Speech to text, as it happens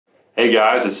Hey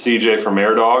guys, it's CJ from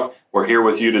AirDog. We're here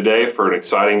with you today for an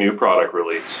exciting new product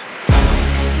release.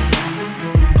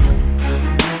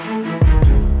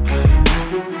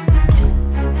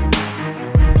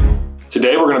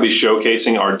 Today we're going to be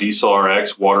showcasing our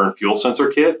DRX water and fuel sensor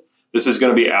kit. This is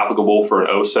going to be applicable for an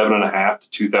 07.5 to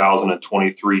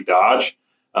 2023 Dodge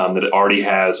that already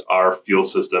has our fuel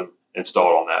system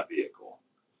installed on that vehicle.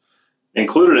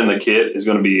 Included in the kit is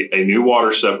going to be a new water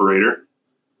separator,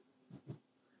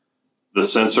 the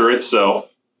sensor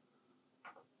itself,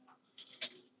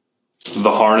 the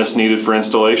harness needed for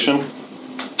installation,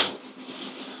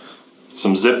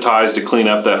 some zip ties to clean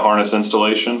up that harness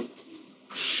installation,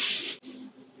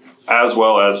 as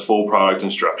well as full product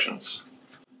instructions.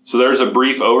 So there's a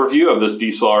brief overview of this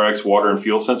DRX water and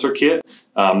fuel sensor kit.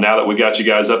 Now that we got you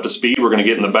guys up to speed, we're going to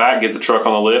get in the back, get the truck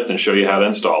on the lift, and show you how to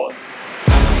install it.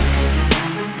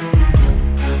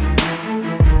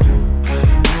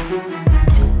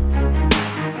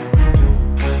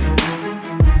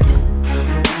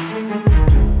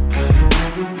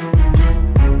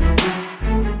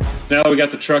 Now that we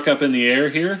got the truck up in the air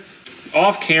here,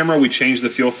 off camera we changed the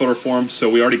fuel filter form, so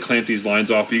we already clamped these lines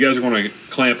off. But you guys are going to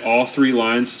clamp all 3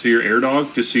 lines to your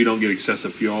AirDog just so you don't get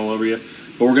excessive fuel all over you.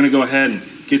 But we're going to go ahead and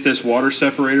get this water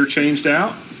separator changed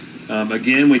out.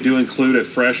 Again, we do include a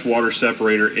fresh water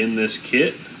separator in this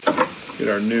kit. Get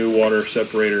our new water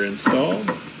separator installed.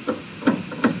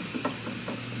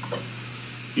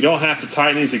 You don't have to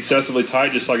tighten these excessively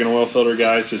tight, just like an oil filter,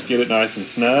 guys. Just get it nice and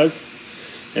snug.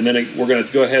 And then we're going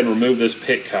to go ahead and remove this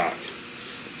pit cock.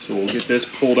 So we'll get this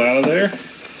pulled out of there.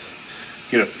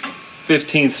 Get a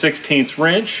 15/16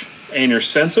 wrench and your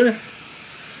sensor.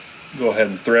 Go ahead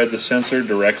and thread the sensor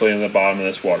directly in the bottom of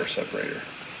this water separator.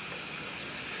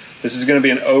 This is going to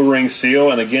be an O-ring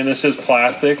seal, and again, this is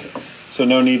plastic, so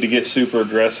no need to get super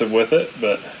aggressive with it,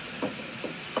 but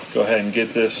go ahead and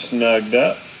get this snugged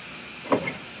up.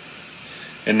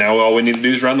 And now all we need to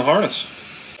do is run the harness.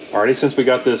 Alrighty, since we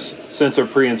got this sensor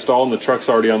pre-installed and the truck's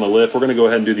already on the lift, we're going to go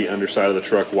ahead and do the underside of the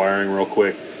truck wiring real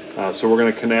quick. So we're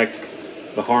going to connect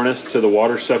the harness to the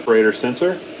water separator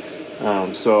sensor.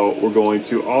 So we're going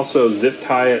to also zip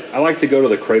tie it. I like to go to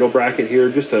the cradle bracket here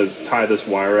just to tie this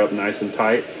wire up nice and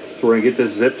tight. So we're going to get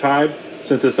this zip tied.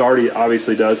 Since this already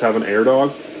obviously does have an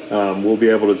AirDog, we'll be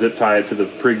able to zip tie it to the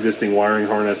pre-existing wiring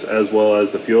harness as well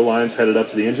as the fuel lines headed up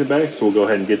to the engine bay. So we'll go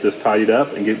ahead and get this tidied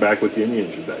up and get back with you in the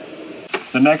engine bay.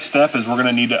 The next step is we're going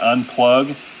to need to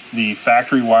unplug the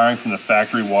factory wiring from the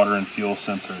factory water and fuel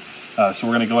sensor. So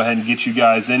we're going to go ahead and get you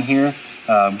guys in here,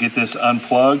 get this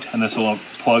unplugged, and this will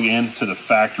plug in to the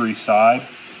factory side,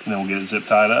 and then we'll get it zip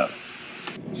tied up.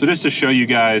 So just to show you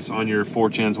guys on your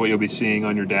 4Gens what you'll be seeing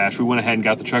on your dash, we went ahead and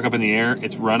got the truck up in the air.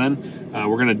 It's running.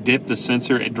 We're going to dip the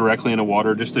sensor directly into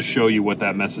water just to show you what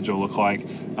that message will look like.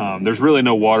 There's really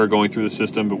no water going through the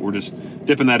system, but we're just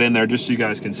dipping that in there just so you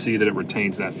guys can see that it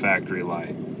retains that factory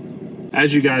light.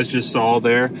 As you guys just saw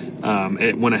there,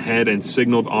 it went ahead and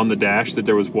signaled on the dash that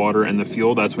there was water in the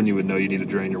fuel. That's when you would know you need to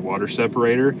drain your water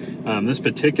separator. This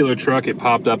particular truck, it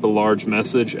popped up a large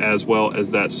message as well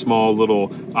as that small little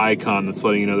icon that's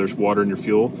letting you know there's water in your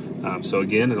fuel. So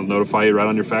again, it'll notify you right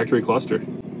on your factory cluster.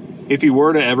 If you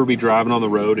were to ever be driving on the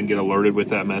road and get alerted with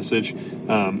that message,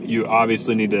 you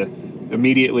obviously need to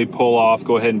immediately pull off,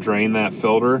 go ahead and drain that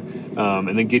filter,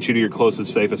 and then get you to your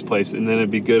closest, safest place. And then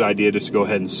it'd be a good idea just to go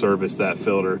ahead and service that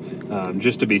filter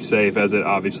just to be safe, as it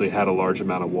obviously had a large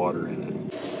amount of water in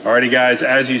it. Alrighty guys,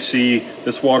 as you see,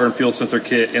 this water and fuel sensor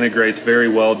kit integrates very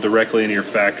well directly into your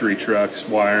factory truck's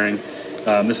wiring.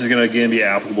 This is going to again be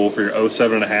applicable for your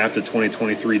 07.5 to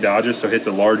 2023 Dodges, so it hits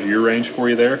a large year range for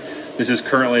you there. This is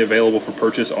currently available for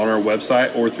purchase on our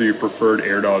website or through your preferred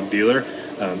AirDog dealer.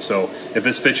 So if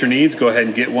this fits your needs, go ahead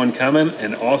and get one coming,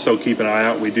 and also keep an eye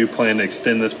out. We do plan to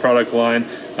extend this product line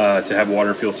to have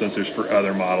water fuel sensors for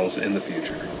other models in the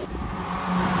future.